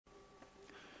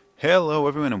Hello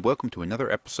everyone and welcome to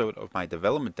another episode of my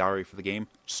development diary for the game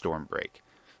Stormbreak.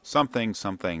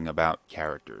 Something about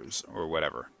characters, or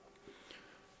whatever.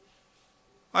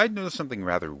 I noticed something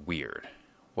rather weird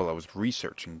while I was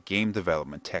researching game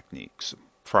development techniques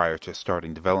prior to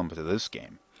starting development of this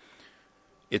game.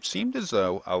 It seemed as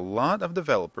though a lot of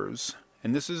developers,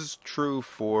 and this is true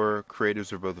for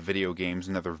creators of both video games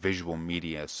and other visual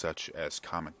media such as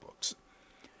comic books,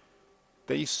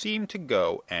 they seem to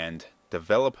go and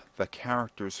develop the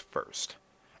characters first.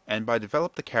 And by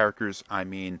develop the characters, I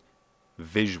mean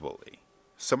visually.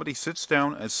 Somebody sits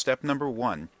down as step number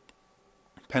one,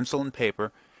 pencil and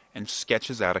paper, and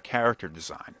sketches out a character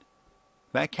design.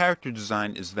 That character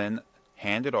design is then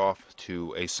handed off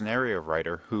to a scenario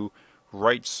writer who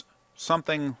writes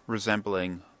something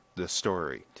resembling the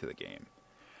story to the game.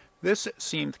 This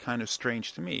seemed kind of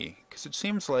strange to me, because it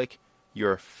seems like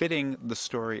you're fitting the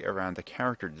story around the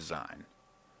character design,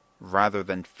 rather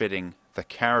than fitting the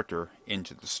character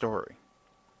into the story,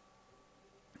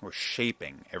 or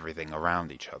shaping everything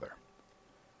around each other.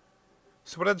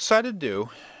 So what I decided to do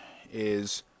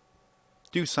is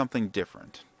do something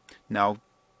different. Now,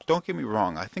 don't get me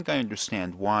wrong, I think I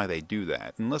understand why they do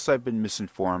that, unless I've been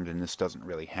misinformed and this doesn't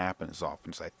really happen as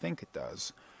often as I think it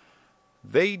does.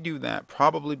 They do that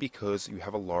probably because you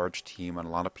have a large team and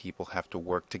a lot of people have to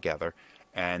work together,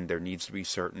 and there needs to be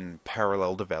certain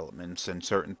parallel developments and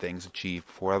certain things achieved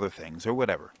before other things, or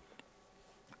whatever.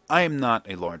 I am not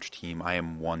a large team, I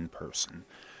am one person,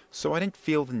 so I didn't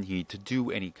feel the need to do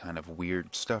any kind of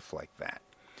weird stuff like that.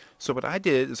 So what I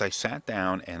did is I sat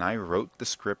down and I wrote the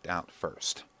script out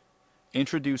first.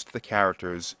 Introduced the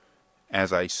characters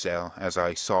as I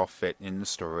saw fit in the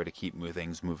story to keep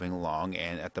things moving along,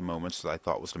 and at the moments that I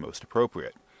thought was the most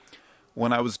appropriate.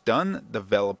 When I was done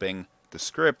developing the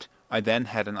script, I then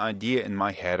had an idea in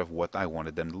my head of what I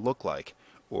wanted them to look like,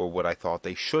 or what I thought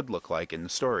they should look like in the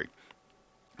story.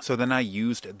 So then I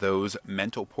used those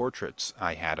mental portraits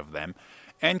I had of them,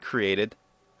 and created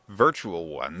virtual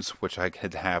ones, which I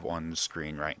could have on the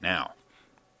screen right now.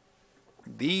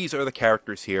 These are the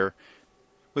characters here,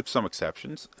 with some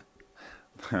exceptions,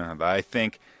 that I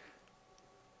think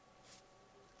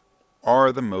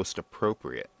are the most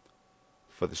appropriate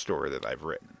for the story that I've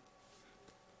written.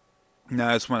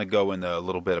 Now I just want to go into a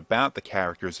little bit about the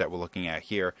characters that we're looking at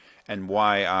here and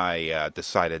why I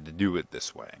decided to do it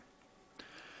this way.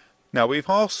 Now we've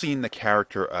all seen the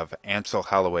character of Ansel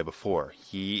Holloway before.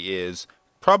 He is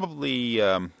probably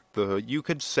you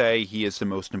could say he is the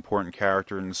most important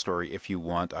character in the story if you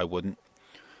want. I wouldn't.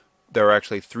 There are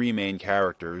actually three main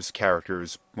characters.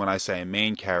 When I say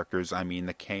main characters, I mean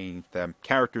the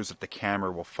characters that the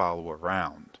camera will follow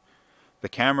around. The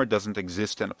camera doesn't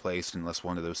exist in a place unless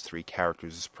one of those three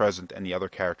characters is present, and the other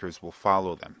characters will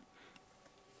follow them.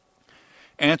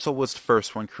 Ansel was the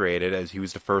first one created, as he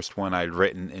was the first one I'd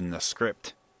written in the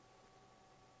script.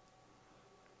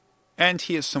 And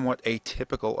he is somewhat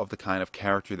atypical of the kind of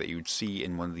character that you'd see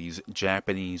in one of these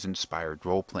Japanese-inspired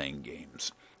role-playing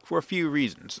games, for a few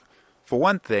reasons. For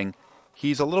one thing,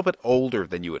 he's a little bit older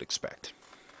than you would expect.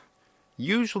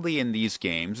 Usually in these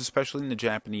games, especially in the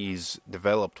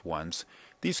Japanese-developed ones,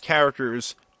 these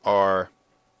characters are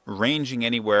ranging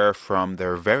anywhere from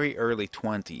their very early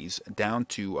 20s down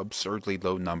to absurdly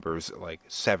low numbers like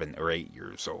 7 or 8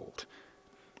 years old.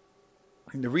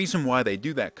 And the reason why they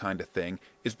do that kind of thing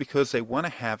is because they want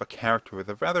to have a character with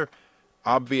a rather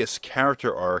obvious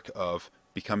character arc of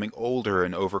becoming older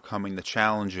and overcoming the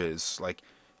challenges. Like,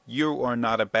 you are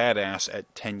not a badass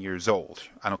at 10 years old.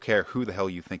 I don't care who the hell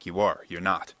you think you are. You're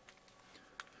not.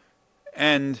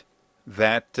 And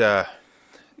that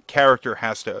character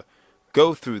has to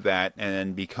go through that and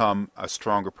then become a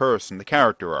stronger person, the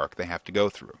character arc they have to go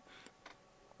through.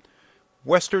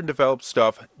 Western developed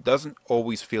stuff doesn't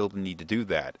always feel the need to do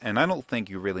that, and I don't think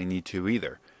you really need to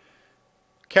either.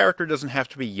 Character doesn't have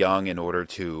to be young in order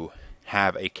to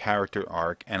have a character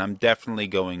arc, and I'm definitely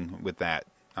going with that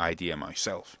idea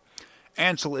myself.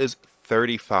 Ansel is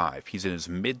 35. He's in his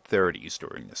mid-30s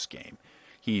during this game.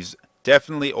 He's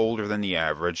definitely older than the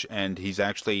average, and he's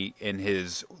actually, in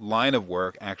his line of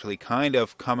work, actually kind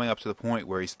of coming up to the point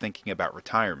where he's thinking about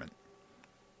retirement.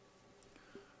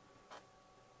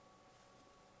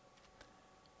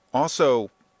 Also,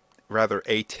 rather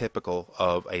atypical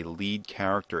of a lead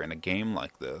character in a game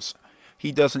like this,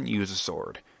 he doesn't use a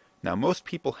sword. Now, most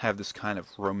people have this kind of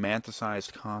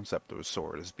romanticized concept of a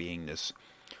sword as being this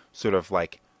sort of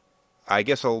like, I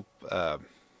guess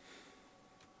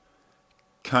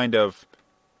kind of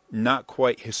not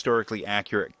quite historically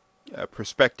accurate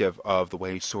perspective of the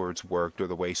way swords worked or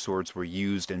the way swords were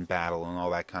used in battle and all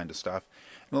that kind of stuff.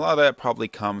 And a lot of that probably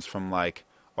comes from like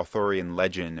Arthurian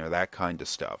legend or that kind of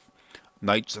stuff.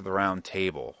 Knights of the Round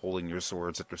Table, holding your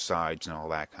swords at their sides and all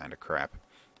that kind of crap.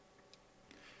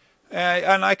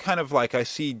 And I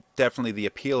see definitely the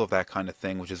appeal of that kind of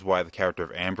thing, which is why the character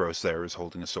of Ambrose there is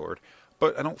holding a sword.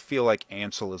 But I don't feel like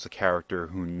Ansel is a character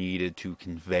who needed to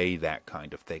convey that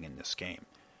kind of thing in this game.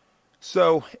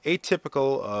 So,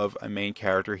 atypical of a main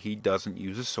character, he doesn't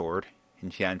use a sword.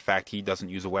 In fact, he doesn't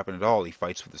use a weapon at all. He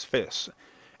fights with his fists.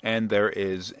 And there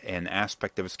is an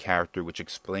aspect of his character which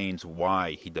explains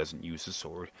why he doesn't use a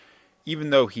sword,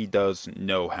 even though he does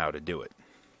know how to do it.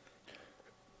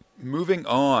 Moving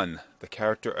on, the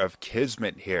character of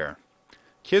Kismet here.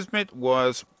 Kismet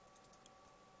was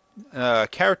a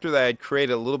character that I had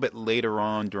created a little bit later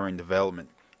on during development.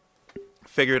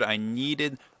 Figured I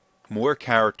needed more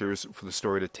characters for the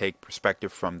story to take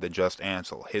perspective from than just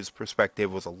Ansel. His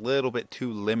perspective was a little bit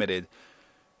too limited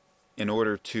in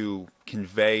order to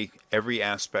convey every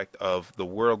aspect of the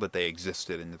world that they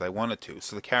existed in that I wanted to.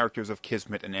 So the characters of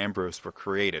Kismet and Ambrose were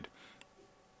created.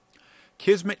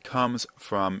 Kismet comes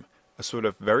from a sort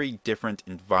of very different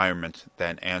environment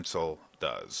than Ansel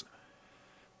does.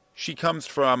 She comes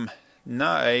from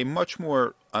a much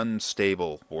more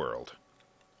unstable world.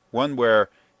 One where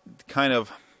kind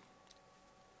of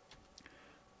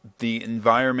the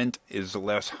environment is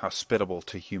less hospitable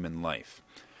to human life.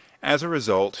 As a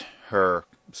result, her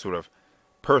sort of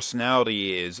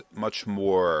personality is much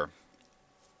more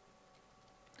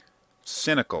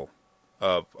cynical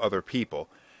of other people,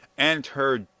 and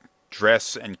her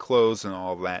dress and clothes and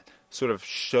all that sort of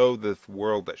show the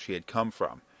world that she had come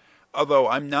from. Although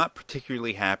I'm not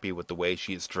particularly happy with the way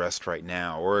she is dressed right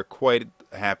now, or quite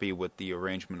happy with the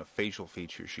arrangement of facial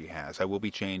features she has. I will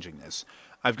be changing this.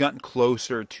 I've gotten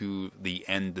closer to the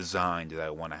end design that I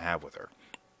want to have with her.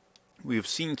 We have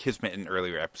seen Kismet in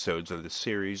earlier episodes of this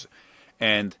series,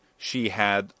 and she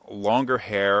had longer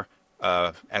hair.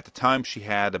 At the time, she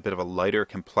had a bit of a lighter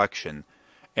complexion,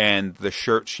 and the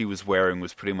shirt she was wearing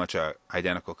was pretty much an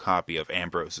identical copy of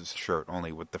Ambrose's shirt,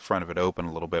 only with the front of it open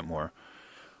a little bit more.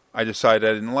 I decided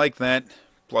I didn't like that,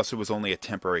 plus it was only a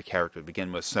temporary character to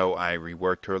begin with, so I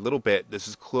reworked her a little bit. This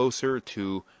is closer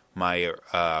to my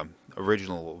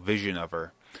original vision of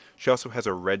her. She also has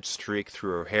a red streak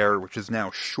through her hair, which is now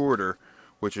shorter,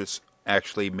 which is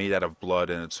actually made out of blood,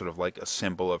 and it's sort of like a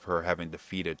symbol of her having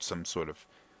defeated some sort of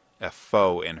a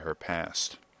foe in her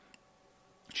past.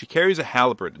 She carries a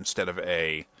halberd instead of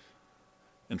a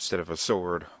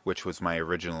sword, which was my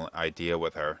original idea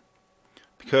with her.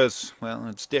 Because, well,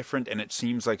 it's different, and it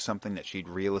seems like something that she'd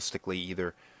realistically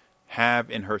either have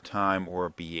in her time or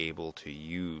be able to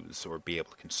use or be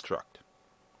able to construct.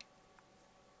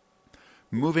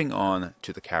 Moving on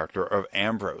to the character of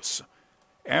Ambrose.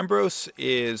 Ambrose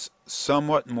is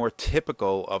somewhat more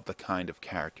typical of the kind of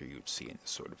character you'd see in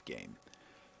this sort of game.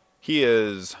 He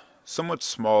is somewhat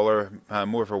smaller,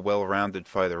 more of a well-rounded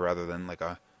fighter rather than like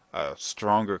a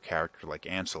stronger character like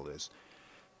Ansel is.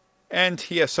 And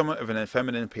he has somewhat of an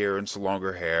effeminate appearance,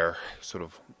 longer hair, sort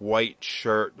of white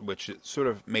shirt, which is sort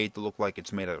of made to look like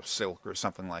it's made out of silk or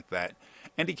something like that.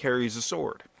 And he carries a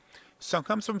sword. So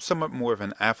comes from somewhat more of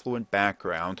an affluent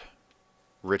background,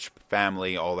 rich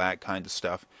family, all that kind of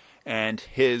stuff. And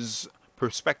his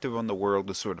perspective on the world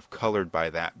is sort of colored by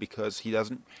that because he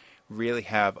doesn't really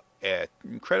have an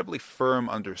incredibly firm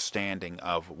understanding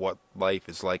of what life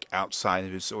is like outside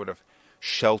of his sort of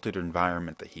sheltered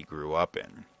environment that he grew up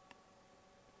in.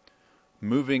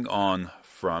 Moving on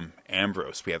from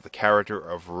Ambrose, we have the character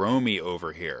of Romy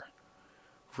over here.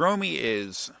 Romy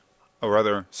is a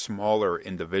rather smaller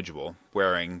individual,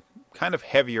 wearing kind of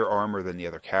heavier armor than the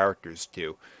other characters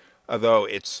do. Although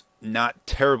it's not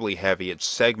terribly heavy, it's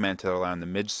segmented around the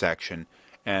midsection,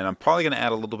 and I'm probably going to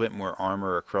add a little bit more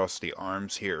armor across the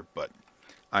arms here, but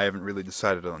I haven't really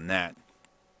decided on that.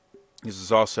 This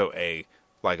is also a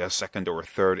second or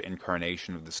third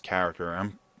incarnation of this character.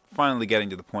 I'm finally getting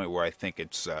to the point where I think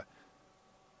it's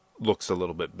looks a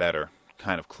little bit better,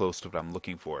 kind of close to what I'm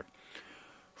looking for.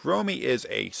 Romy is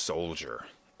a soldier,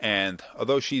 and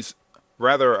although she's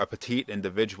rather a petite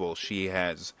individual, she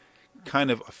has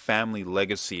kind of a family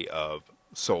legacy of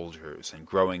soldiers and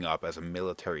growing up as a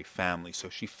military family, so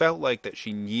she felt like that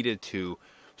she needed to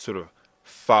sort of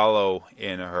follow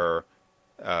in her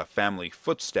family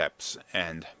footsteps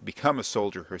and become a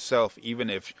soldier herself, even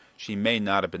if she may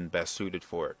not have been best suited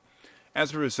for it.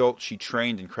 As a result, she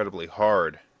trained incredibly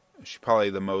hard. She's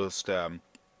probably the most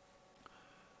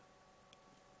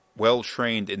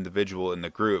well-trained individual in the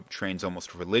group, trains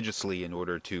almost religiously in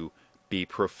order to be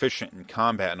proficient in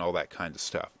combat and all that kind of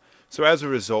stuff. So as a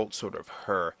result, sort of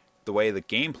the way the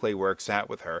gameplay works out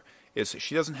with her is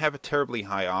she doesn't have a terribly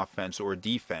high offense or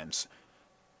defense.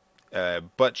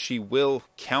 but she will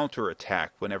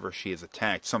counterattack whenever she is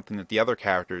attacked, something that the other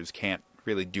characters can't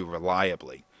really do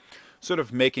reliably, sort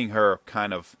of making her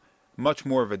kind of much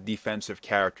more of a defensive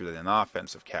character than an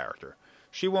offensive character.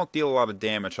 She won't deal a lot of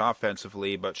damage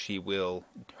offensively, but she will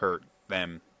hurt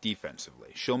them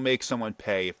defensively. She'll make someone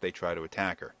pay if they try to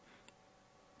attack her.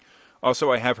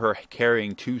 Also, I have her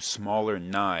carrying 2 smaller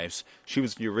knives. She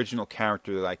was the original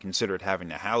character that I considered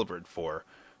having a halberd for,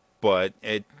 but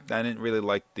I didn't really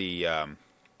like the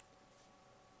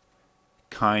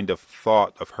kind of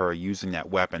thought of her using that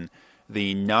weapon.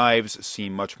 The knives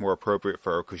seem much more appropriate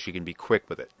for her because she can be quick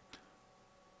with it.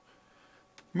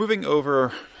 Moving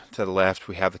over to the left,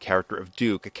 we have the character of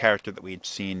Duke, a character that we had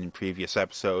seen in previous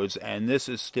episodes, and this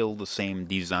is still the same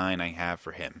design I have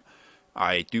for him.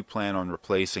 I do plan on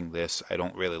replacing this. I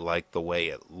don't really like the way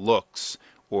it looks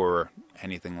or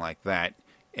anything like that.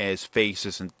 His face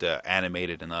isn't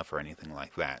animated enough or anything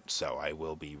like that, so I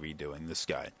will be redoing this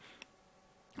guy.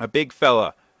 A big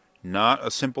fella, not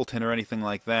a simpleton or anything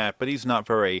like that, but he's not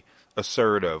very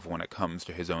assertive when it comes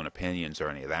to his own opinions or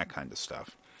any of that kind of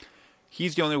stuff.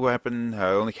 He's the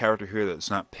only character here that's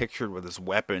not pictured with his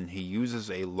weapon. He uses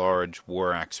a large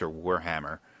war axe or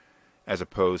warhammer, as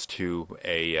opposed to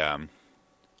a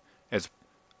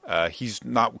he's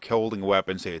not holding a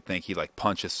weapon, so you'd think he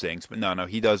punches things, but no,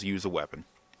 he does use a weapon.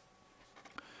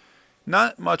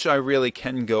 Not much I really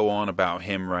can go on about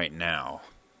him right now,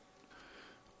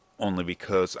 only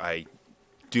because I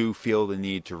do feel the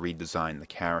need to redesign the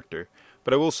character.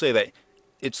 But I will say that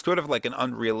it's sort of like an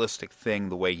unrealistic thing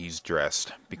the way he's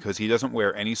dressed, because he doesn't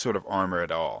wear any sort of armor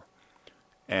at all.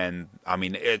 And,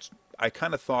 I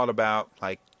kind of thought about,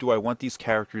 do I want these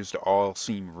characters to all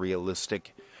seem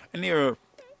realistic? And the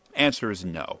answer is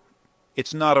no.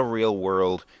 It's not a real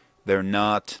world. They're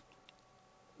not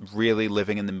really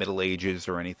living in the Middle Ages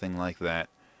or anything like that.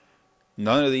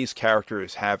 None of these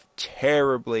characters have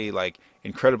terribly,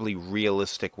 incredibly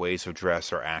realistic ways of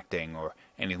dress or acting or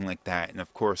anything like that. And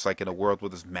of course, in a world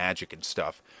with this magic and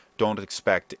stuff, don't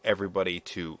expect everybody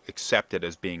to accept it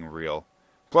as being real.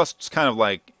 Plus, it's kind of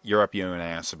like you're up your own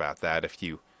ass about that if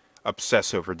you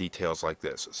obsess over details like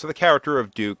this. So the character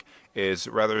of Duke is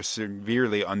rather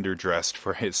severely underdressed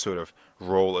for his sort of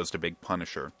role as the big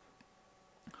Punisher.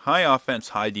 High offense,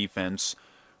 high defense,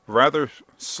 rather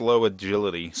slow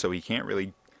agility, so he can't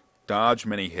really dodge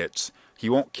many hits. He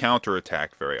won't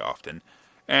counterattack very often,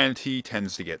 and he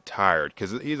tends to get tired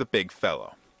because he's a big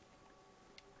fellow.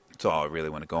 That's all I really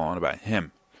want to go on about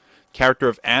him. Character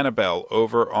of Annabelle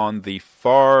over on the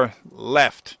far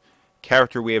left.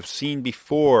 Character we have seen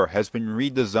before, has been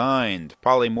redesigned,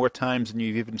 probably more times than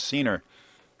you've even seen her.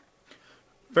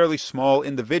 Fairly small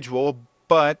individual,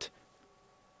 but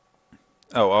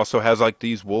also has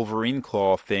these Wolverine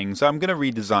claw things. I'm going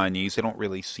to redesign these. They don't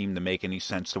really seem to make any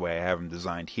sense the way I have them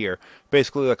designed here.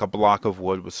 Basically like a block of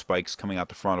wood with spikes coming out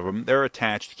the front of them. They're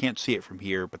attached. You can't see it from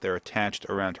here, but they're attached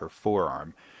around her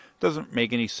forearm. Doesn't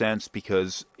make any sense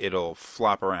because it'll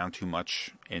flop around too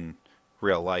much in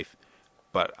real life.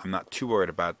 But I'm not too worried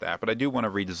about that. But I do want to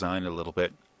redesign it a little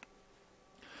bit.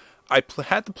 I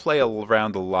had to play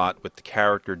around a lot with the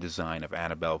character design of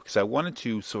Annabelle because I wanted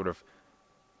to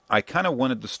I kind of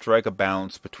wanted to strike a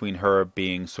balance between her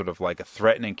being sort of like a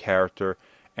threatening character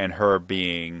and her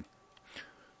being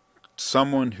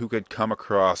someone who could come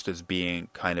across as being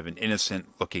kind of an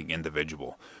innocent-looking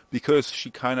individual, because she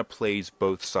kind of plays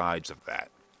both sides of that.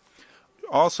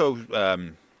 Also,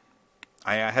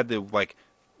 I had to,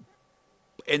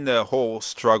 in the whole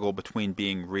struggle between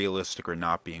being realistic or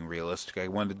not being realistic, I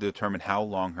wanted to determine how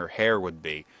long her hair would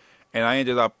be, and I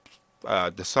ended up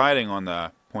deciding on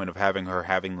the point of having her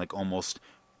having almost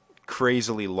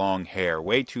crazily long hair.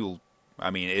 Way too,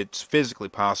 it's physically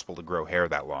possible to grow hair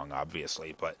that long,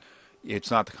 obviously, but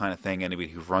it's not the kind of thing anybody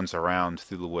who runs around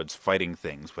through the woods fighting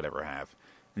things would ever have.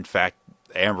 In fact,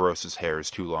 Ambrose's hair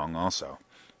is too long also.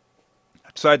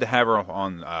 I decided to have her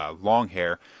on long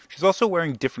hair. She's also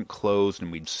wearing different clothes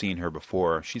than we'd seen her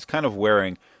before. She's kind of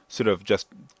wearing sort of just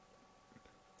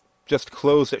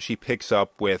clothes that she picks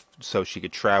up with so she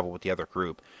could travel with the other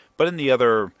group. But in the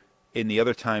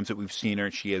other times that we've seen her,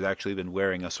 she has actually been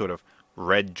wearing a sort of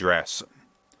red dress.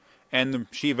 And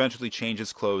she eventually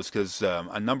changes clothes because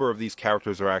a number of these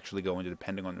characters are actually going to,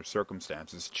 depending on their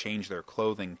circumstances, change their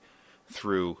clothing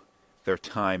through their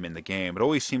time in the game. It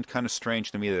always seemed kind of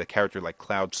strange to me that a character like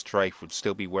Cloud Strife would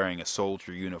still be wearing a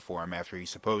soldier uniform after he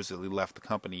supposedly left the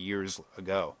company years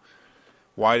ago.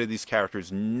 Why do these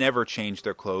characters never change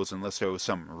their clothes unless there was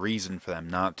some reason for them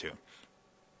not to?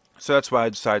 So that's what I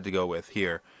decided to go with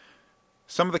here.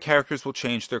 Some of the characters will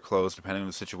change their clothes depending on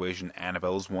the situation.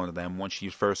 Annabelle is one of them. When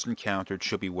she's first encountered,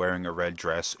 she'll be wearing a red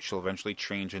dress. She'll eventually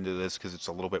change into this because it's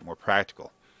a little bit more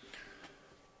practical.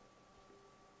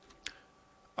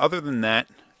 Other than that,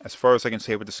 as far as I can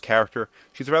say with this character,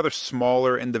 she's a rather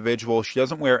smaller individual. She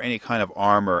doesn't wear any kind of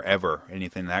armor ever,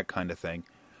 anything that kind of thing.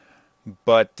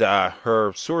 But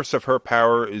her source of her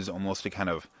power is almost a kind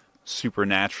of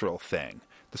supernatural thing.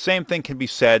 The same thing can be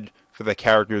said for the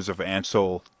characters of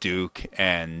Ansel, Duke,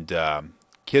 and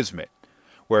Kismet,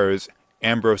 whereas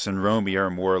Ambrose and Romy are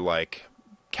more like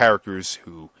characters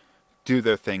who do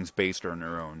their things based on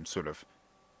their own sort of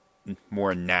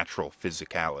more natural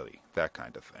physicality, that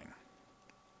kind of thing.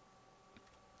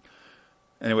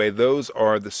 Anyway, those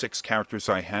are the 6 characters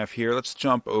I have here. Let's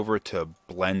jump over to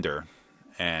Blender,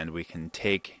 and we can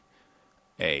take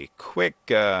a quick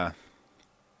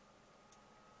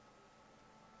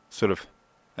sort of,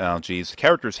 oh geez, the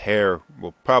character's hair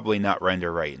will probably not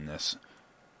render right in this,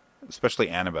 especially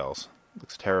Annabelle's.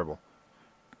 Looks terrible.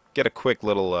 Get a quick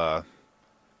little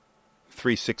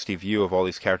 360 view of all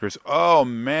these characters. Oh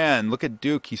man, look at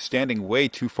Duke. He's standing way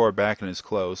too far back in his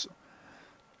clothes.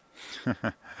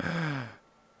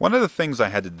 One of the things I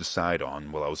had to decide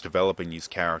on while I was developing these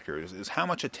characters is how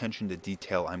much attention to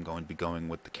detail I'm going to be going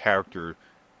with the characters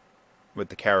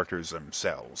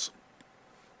themselves.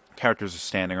 Characters are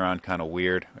standing around kind of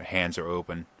weird. Their hands are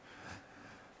open.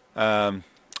 The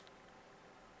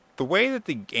way that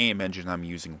the game engine I'm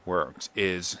using works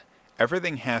is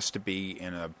everything has to be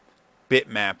in a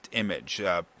bitmapped image.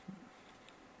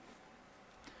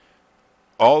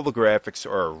 All the graphics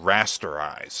are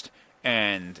rasterized.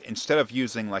 And instead of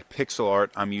using like pixel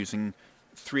art, I'm using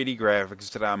 3D graphics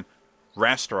that I'm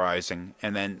rasterizing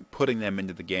and then putting them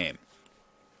into the game.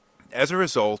 As a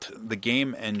result, the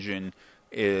game engine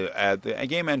is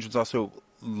also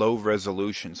low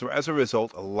resolution. So as a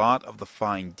result, a lot of the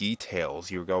fine details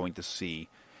you're going to see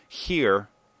here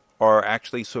are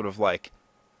actually sort of like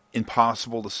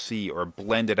impossible to see or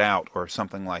blended out or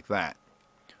something like that.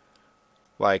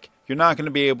 Like, you're not going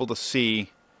to be able to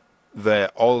see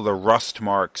all of the rust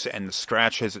marks and the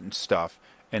scratches and stuff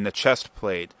and the chest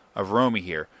plate of Romy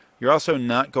here. You're also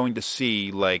not going to see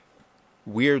like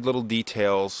weird little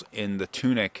details in the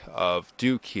tunic of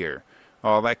Duke here,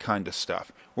 all that kind of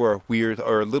stuff, or weird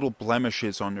or little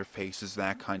blemishes on their faces,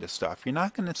 that kind of stuff. You're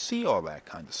not going to see all that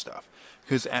kind of stuff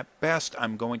because at best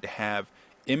I'm going to have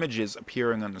images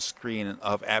appearing on the screen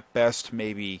of at best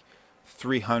maybe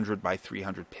 300 by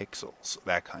 300 pixels,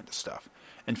 that kind of stuff.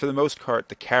 And for the most part,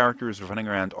 the characters running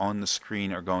around on the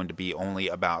screen are going to be only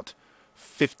about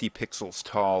 50 pixels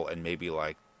tall and maybe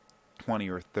like 20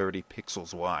 or 30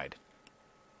 pixels wide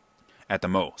at the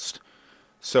most.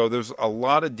 So there's a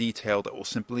lot of detail that will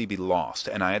simply be lost,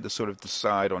 and I had to sort of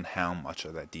decide on how much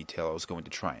of that detail I was going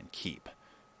to try and keep.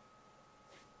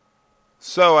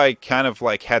 So I kind of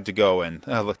like had to go and,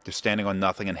 look, they're standing on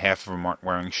nothing and half of them aren't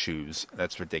wearing shoes.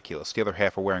 That's ridiculous. The other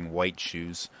half are wearing white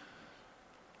shoes.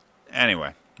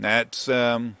 Anyway, that's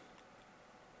pretty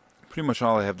much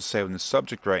all I have to say on this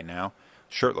subject right now.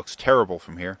 Shirt looks terrible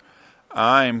from here.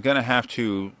 I'm going to have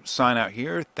to sign out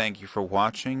here. Thank you for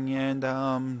watching, and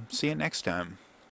see you next time.